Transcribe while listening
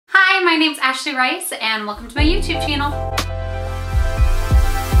my name's Ashley Rice and welcome to my YouTube channel.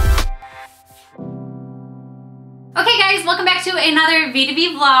 Okay guys, welcome back to another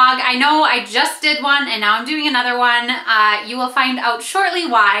V2V vlog. I know I just did one and now I'm doing another one. You will find out shortly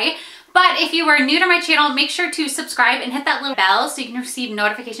why. But if you are new to my channel, make sure to subscribe and hit that little bell so you can receive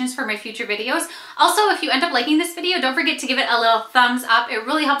notifications for my future videos. Also, if you end up liking this video, don't forget to give it a little thumbs up. It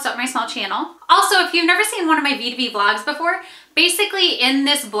really helps out my small channel. Also, if you've never seen one of my V2V vlogs before, basically in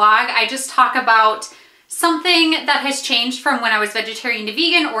this vlog, I just talk about something that has changed from when I was vegetarian to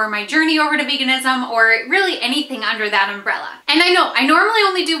vegan, or my journey over to veganism, or really anything under that umbrella. And I know I normally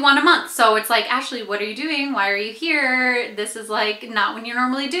only do one a month, so it's like, Ashley, what are you doing? Why are you here? This is like not when you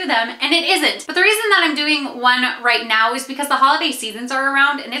normally do them, and it isn't. But the reason that I'm doing one right now is because the holiday seasons are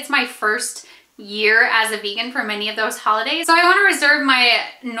around and it's my first year as a vegan for many of those holidays. So I want to reserve my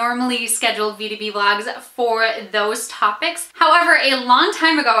normally scheduled V2V vlogs for those topics. However, a long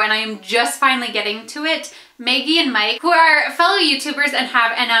time ago, and I am just finally getting to it, Maggie and Mike, who are fellow YouTubers and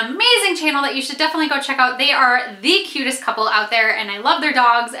have an amazing channel that you should definitely go check out. They are the cutest couple out there and I love their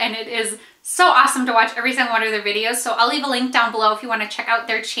dogs and it is so awesome to watch every single one of their videos. So I'll leave a link down below if you want to check out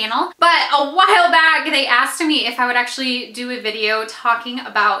their channel. But a while back, they asked me if I would actually do a video talking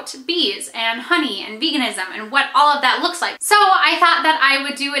about bees and honey and veganism and what all of that looks like. So I thought that I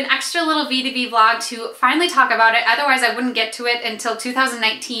would do an extra little V2V vlog to finally talk about it. Otherwise I wouldn't get to it until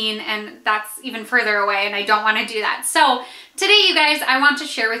 2019 and that's even further away and I don't want to do that. So today, you guys, I want to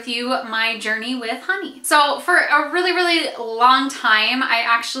share with you my journey with honey. So for a really, really long time, I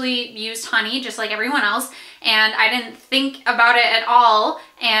actually used honey just like everyone else, and I didn't think about it at all.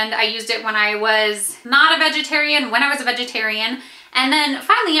 And I used it when I was not a vegetarian, when I was a vegetarian. And then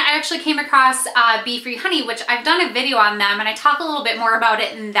finally, I actually came across bee-free honey, which I've done a video on them, and I talk a little bit more about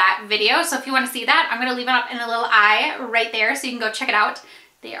it in that video. So if you want to see that, I'm going to leave it up in a little eye right there so you can go check it out.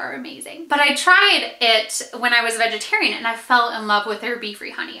 They are amazing. But I tried it when I was a vegetarian and I fell in love with their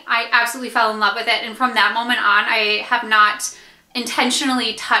bee-free honey. I absolutely fell in love with it, and from that moment on, I have not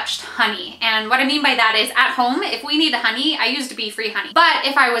intentionally touched honey. And what I mean by that is at home, if we need honey, I used bee-free honey. But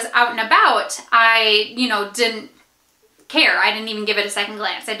if I was out and about, I, didn't care. I didn't even give it a second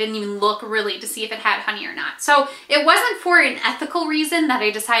glance. I didn't even look really to see if it had honey or not. So it wasn't for an ethical reason that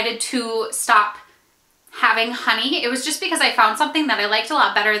I decided to stop having honey. It was just because I found something that I liked a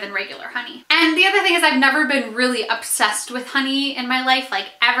lot better than regular honey. And the other thing is I've never been really obsessed with honey in my life, like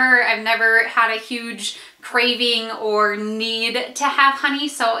ever. I've never had a huge craving or need to have honey,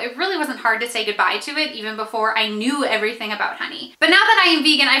 so it really wasn't hard to say goodbye to it even before I knew everything about honey. But now that I am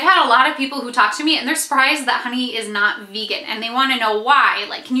vegan, I've had a lot of people who talk to me and they're surprised that honey is not vegan and they want to know why.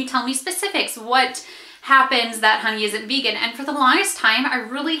 Like, can you tell me specifics? What happens that honey isn't vegan? And for the longest time, I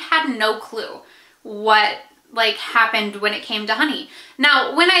really had no clue what happened when it came to honey.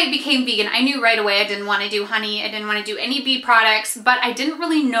 Now, when I became vegan, I knew right away I didn't want to do honey. I didn't want to do any bee products, but I didn't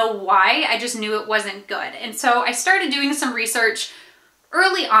really know why. I just knew it wasn't good. And so I started doing some research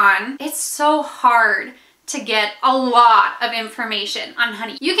early on. It's so hard to get a lot of information on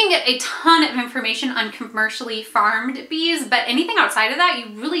honey. You can get a ton of information on commercially farmed bees, but anything outside of that,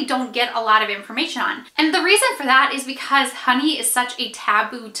 you really don't get a lot of information on. And the reason for that is because honey is such a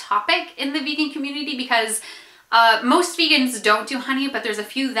taboo topic in the vegan community, because most vegans don't do honey, but there's a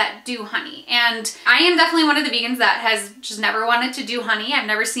few that do honey. And I am definitely one of the vegans that has just never wanted to do honey. I've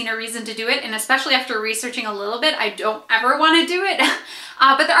never seen a reason to do it. And especially after researching a little bit, I don't ever want to do it.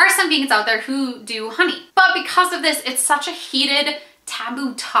 But there are some vegans out there who do honey. But because of this, it's such a heated,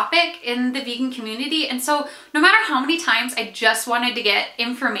 taboo topic in the vegan community. And so no matter how many times I just wanted to get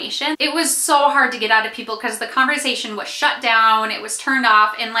information, it was so hard to get out of people because the conversation was shut down, it was turned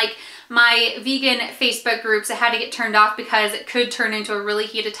off, and like my vegan Facebook groups, it had to get turned off because it could turn into a really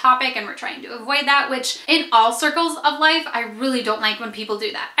heated topic, and we're trying to avoid that, which in all circles of life, I really don't like when people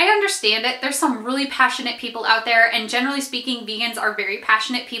do that. I understand it. There's some really passionate people out there, and generally speaking, vegans are very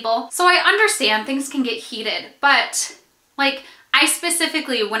passionate people. So I understand things can get heated, but like, I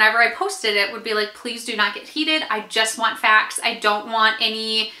specifically, whenever I posted it, would be like, please do not get heated. I just want facts. I don't want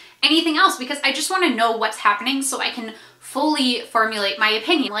anything else, because I just want to know what's happening so I can fully formulate my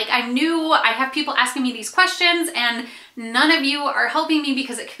opinion. Like, I have people asking me these questions and none of you are helping me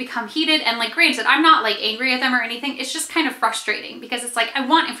because it could become heated. And like, granted, I'm not like angry at them or anything. It's just kind of frustrating because it's like, I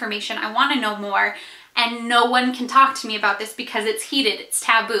want information. I want to know more. And no one can talk to me about this because it's heated, it's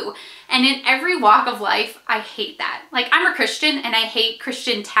taboo. And in every walk of life, I hate that. Like, I'm a Christian and I hate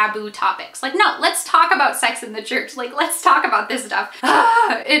Christian taboo topics. Like, no, let's talk about sex in the church. Like, let's talk about this stuff.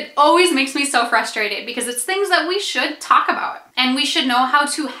 It always makes me so frustrated because it's things that we should talk about. And we should know how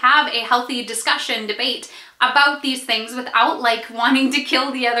to have a healthy discussion, debate about these things without like wanting to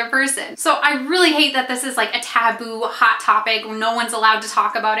kill the other person. So I really hate that this is like a taboo hot topic where no one's allowed to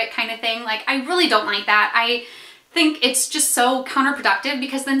talk about it kind of thing. Like, I really don't like that. I think it's just so counterproductive,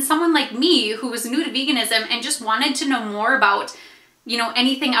 because then someone like me who was new to veganism and just wanted to know more about, you know,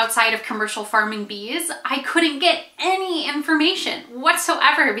 anything outside of commercial farming bees, I couldn't get any information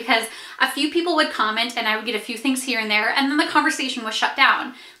whatsoever, because a few people would comment and I would get a few things here and there, and then the conversation was shut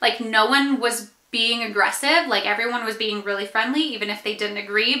down. Like, no one was being aggressive, like everyone was being really friendly even if they didn't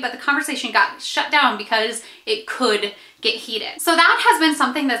agree, but the conversation got shut down because it could get heated. So that has been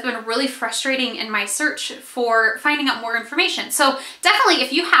something that's been really frustrating in my search for finding out more information. So definitely,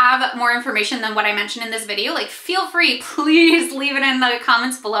 if you have more information than what I mentioned in this video, like, feel free, please leave it in the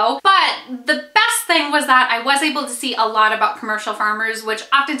comments below. But the best thing was that I was able to see a lot about commercial farmers, which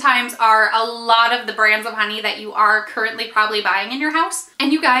oftentimes are a lot of the brands of honey that you are currently probably buying in your house.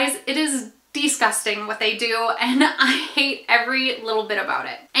 And you guys, it is disgusting what they do, and I hate every little bit about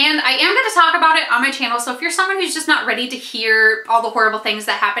it. And I am going to talk about it on my channel, so if you're someone who's just not ready to hear all the horrible things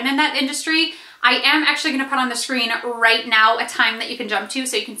that happen in that industry, I am actually going to put on the screen right now a time that you can jump to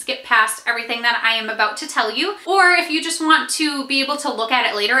so you can skip past everything that I am about to tell you. Or if you just want to be able to look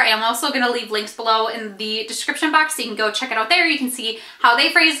at it later, I am also going to leave links below in the description box so you can go check it out there. You can see how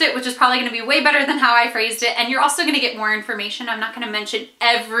they phrased it, which is probably going to be way better than how I phrased it. And you're also going to get more information. I'm not going to mention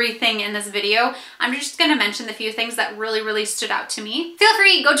everything in this video. I'm just going to mention the few things that really stood out to me. Feel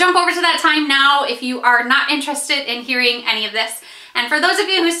free, go jump over to that time now if you are not interested in hearing any of this. And for those of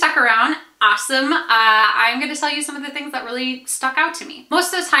you who stuck around, awesome. I'm going to tell you some of the things that really stuck out to me.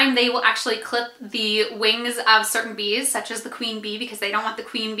 Most of the time they will actually clip the wings of certain bees, such as the queen bee, because they don't want the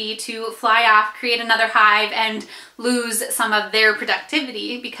queen bee to fly off, create another hive, and lose some of their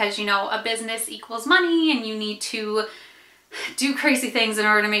productivity, because, you know, a business equals money and you need to do crazy things in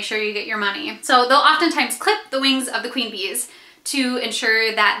order to make sure you get your money. So they'll oftentimes clip the wings of the queen bees to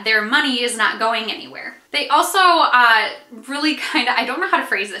ensure that their money is not going anywhere. They also really kind of, I don't know how to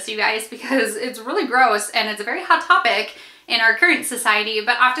phrase this, you guys, because it's really gross and it's a very hot topic in our current society,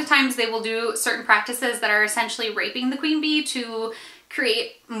 but oftentimes they will do certain practices that are essentially raping the queen bee to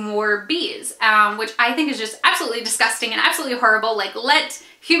create more bees, which I think is just absolutely disgusting and absolutely horrible. Like, let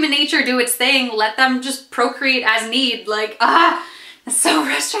human nature do its thing. Let them just procreate as need. Like, it's so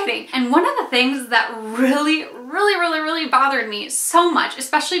frustrating. And one of the things that really bothered me so much,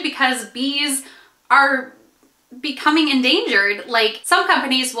 especially because bees are becoming endangered, like, some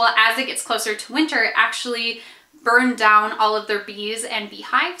companies will, as it gets closer to winter, actually burn down all of their bees and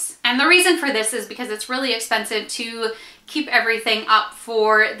beehives. And the reason for this is because it's really expensive to keep everything up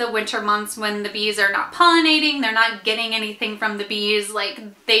for the winter months when the bees are not pollinating, they're not getting anything from the bees.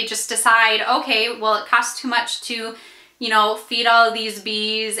 Like, they just decide, okay, well, it costs too much to, you know, feed all of these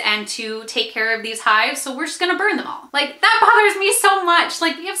bees and to take care of these hives, so we're just gonna burn them all. Like, that bothers me so much.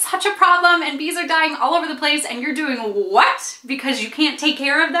 Like, we have such a problem and bees are dying all over the place, and you're doing what? Because you can't take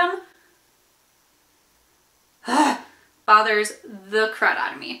care of them? Bothers the crud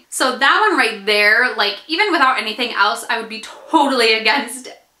out of me. So that one right there, like, even without anything else, I would be totally against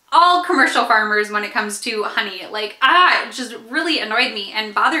all commercial farmers when it comes to honey. Like, it just really annoyed me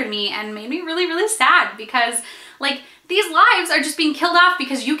and bothered me and made me really sad, because, like, these lives are just being killed off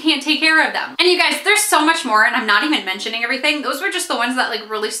because you can't take care of them. And you guys, there's so much more, and I'm not even mentioning everything. Those were just the ones that, like,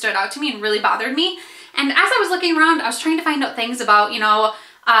 really stood out to me and really bothered me. And as I was looking around, I was trying to find out things about, you know,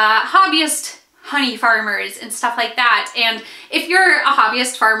 hobbyist honey farmers and stuff like that. And if you're a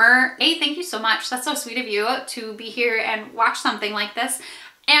hobbyist farmer, hey, thank you so much. That's so sweet of you to be here and watch something like this.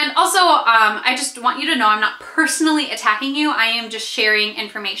 And also, I just want you to know I'm not personally attacking you. I am just sharing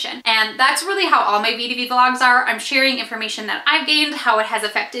information. And that's really how all my V2V vlogs are. I'm sharing information that I've gained, how it has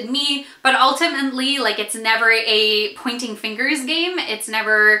affected me, but ultimately, like, it's never a pointing fingers game. It's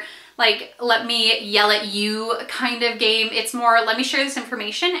never like, let me yell at you kind of game. It's more, let me share this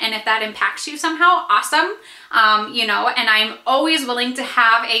information, and if that impacts you somehow, awesome. You know, and I'm always willing to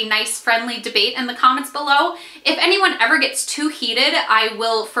have a nice friendly debate in the comments below. If anyone ever gets too heated, I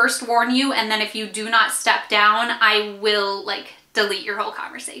will first warn you, and then if you do not step down, I will, like, delete your whole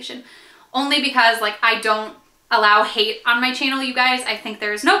conversation. Only because, like, I don't allow hate on my channel, you guys. I think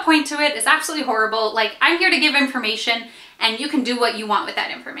there's no point to it. It's absolutely horrible. Like, I'm here to give information, and you can do what you want with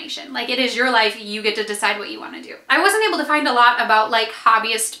that information. Like, it is your life, you get to decide what you want to do. I wasn't able to find a lot about, like,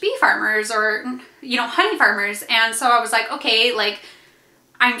 hobbyist bee farmers or, you know, honey farmers, and so I was like, okay, like,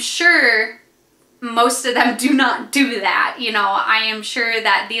 I'm sure most of them do not do that. You know, I am sure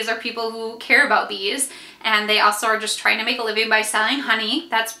that these are people who care about bees, and they also are just trying to make a living by selling honey.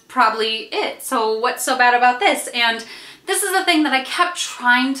 That's probably it. So what's so bad about this? And This is the thing that I kept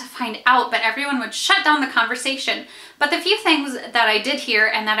trying to find out, but everyone would shut down the conversation. But the few things that I did hear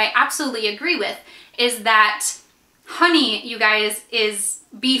and that I absolutely agree with is that honey, you guys, is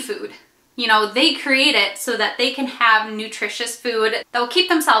bee food. You know, they create it so that they can have nutritious food that will keep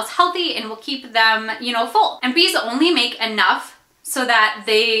themselves healthy and will keep them, you know, full. And bees only make enough so that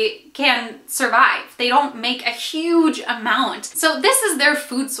they can survive. They don't make a huge amount. So this is their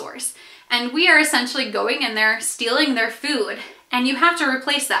food source. And we are essentially going in there, stealing their food, and you have to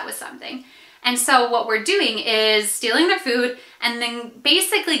replace that with something. And so what we're doing is stealing their food and then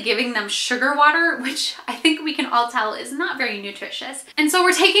basically giving them sugar water, which I think we can all tell is not very nutritious. And so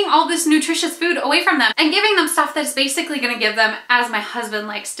we're taking all this nutritious food away from them and giving them stuff that's basically gonna give them, as my husband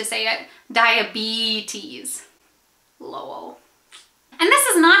likes to say it, diabetes. Lol. And this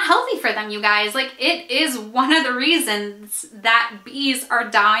is not healthy for them, you guys. Like, it is one of the reasons that bees are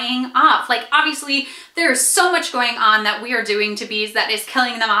dying off. Like, obviously, there's so much going on that we are doing to bees that is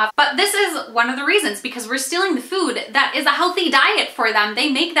killing them off. But this is one of the reasons, because we're stealing the food that is a healthy diet for them. They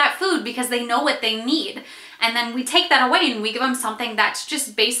make that food because they know what they need. And then we take that away and we give them something that's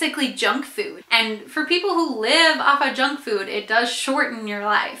just basically junk food. And for people who live off of junk food, it does shorten your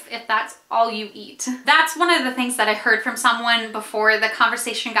life if that's all you eat. That's one of the things that I heard from someone before the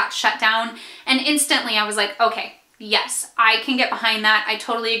conversation got shut down. And instantly I was like, okay, yes, I can get behind that. I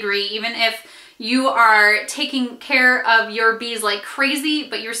totally agree. Even if you are taking care of your bees like crazy,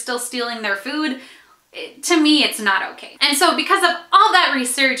 but you're still stealing their food, to me, it's not okay. And so because of all that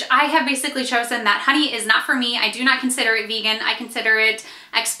research, I have basically chosen that honey is not for me. I do not consider it vegan. I consider it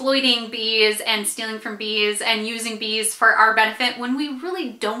exploiting bees and stealing from bees and using bees for our benefit when we really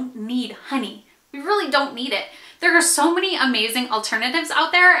don't need honey. We really don't need it. There are so many amazing alternatives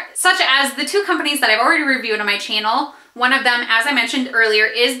out there, such as the two companies that I've already reviewed on my channel. One of them, as I mentioned earlier,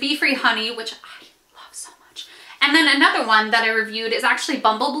 is Bee-Free Honey, which and then another one that I reviewed is actually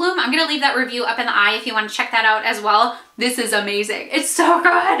Bumble Bloom. I'm gonna leave that review up in the eye if you wanna check that out as well. This is amazing. It's so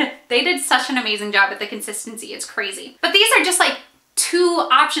good. They did such an amazing job with the consistency. It's crazy. But these are just like two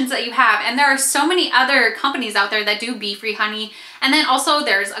options that you have. And there are so many other companies out there that do bee-free honey. And then also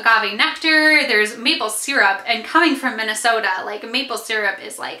there's agave nectar, there's maple syrup, and coming from Minnesota, like maple syrup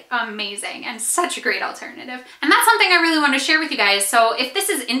is like amazing and such a great alternative. And that's something I really want to share with you guys. So if this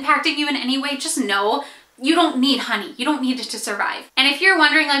is impacting you in any way, just know you don't need honey. You don't need it to survive. And if you're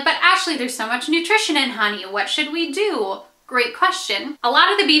wondering like, but Ashley, there's so much nutrition in honey. What should we do? Great question. A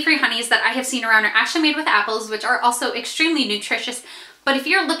lot of the bee-free honeys that I have seen around are actually made with apples, which are also extremely nutritious. But if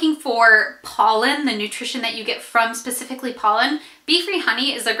you're looking for pollen, the nutrition that you get from specifically pollen, Bee-Free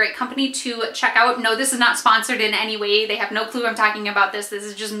Honey is a great company to check out. No, this is not sponsored in any way. They have no clue I'm talking about this. This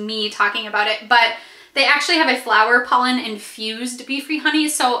is just me talking about it. But they actually have a flower pollen infused bee-free honey.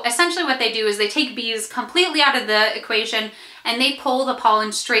 So essentially what they do is they take bees completely out of the equation and they pull the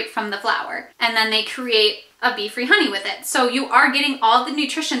pollen straight from the flower. And then they create a bee-free honey with it. So you are getting all the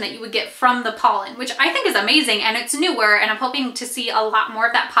nutrition that you would get from the pollen, which I think is amazing, and it's newer, and I'm hoping to see a lot more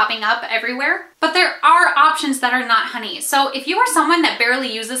of that popping up everywhere. But there are options that are not honey. So if you are someone that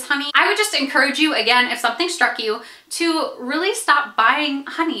barely uses honey, I would just encourage you, again, if something struck you, to really stop buying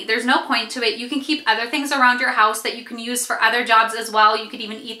honey. There's no point to it. You can keep other things around your house that you can use for other jobs as well. You could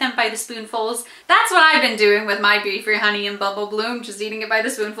even eat them by the spoonfuls. That's what I've been doing with my bee-free honey and Bumble Bloom, just eating it by the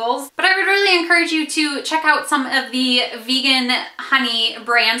spoonfuls. But I would really encourage you to check out some of the vegan honey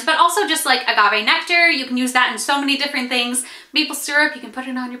brands, but also just like agave nectar. You can use that in so many different things. Maple syrup, you can put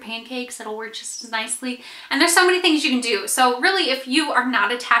it on your pancakes. It'll work just as nicely. And there's so many things you can do. So really, if you are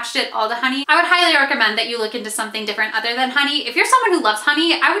not attached at all to honey, I would highly recommend that you look into something different other than honey. If you're someone who loves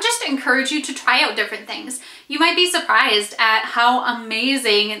honey, I would just encourage you to try out different things. You might be surprised at how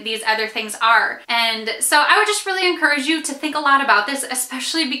amazing these other things are. And so I would just really encourage you to think a lot about this,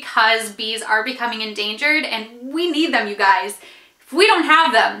 especially because bees are becoming endangered and we need them, you guys. If we don't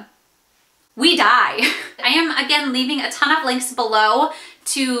have them, we die. I am again leaving a ton of links below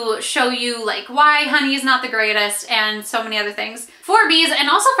to show you like why honey is not the greatest and so many other things for bees and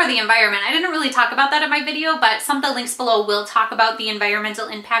also for the environment. I didn't really talk about that in my video, but some of the links below will talk about the environmental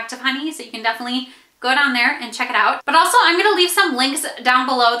impact of honey, so you can definitely go down there and check it out. But also I'm gonna leave some links down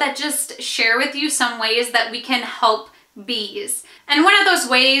below that just share with you some ways that we can help bees. And one of those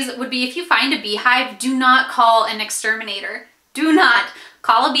ways would be, if you find a beehive, do not call an exterminator. Do not.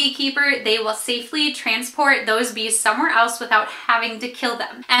 Call a beekeeper. They will safely transport those bees somewhere else without having to kill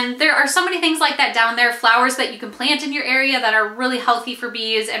them. And there are so many things like that down there, flowers that you can plant in your area that are really healthy for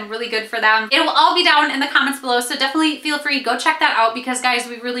bees and really good for them. It will all be down in the comments below, so definitely feel free, go check that out, because guys,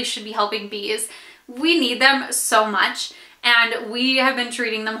 we really should be helping bees. We need them so much. and we have been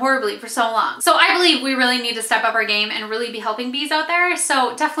treating them horribly for so long. So I believe we really need to step up our game and really be helping bees out there.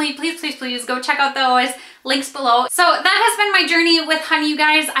 So definitely, please, please, please go check out those links below. So that has been my journey with honey, you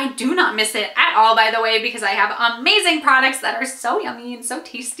guys. I do not miss it at all, by the way, because I have amazing products that are so yummy and so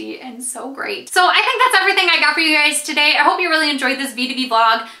tasty and so great. So I think that's everything I got for you guys today. I hope you really enjoyed this B2B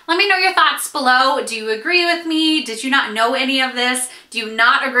vlog. Let me know your thoughts below. Do you agree with me? Did you not know any of this? Do you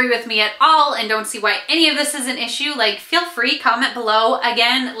not agree with me at all and don't see why any of this is an issue? Like, feel free, comment below.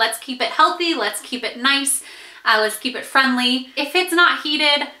 Again, let's keep it healthy. Let's keep it nice. Let's keep it friendly. If it's not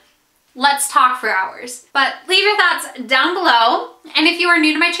heated, let's talk for hours. But leave your thoughts down below. And if you are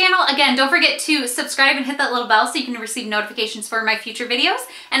new to my channel, again, don't forget to subscribe and hit that little bell so you can receive notifications for my future videos.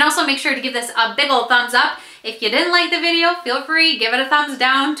 And also make sure to give this a big old thumbs up. If you didn't like the video, feel free, give it a thumbs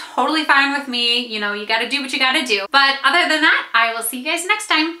down. Totally fine with me. You know, you gotta do what you gotta do. But other than that, I will see you guys next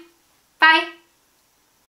time. Bye.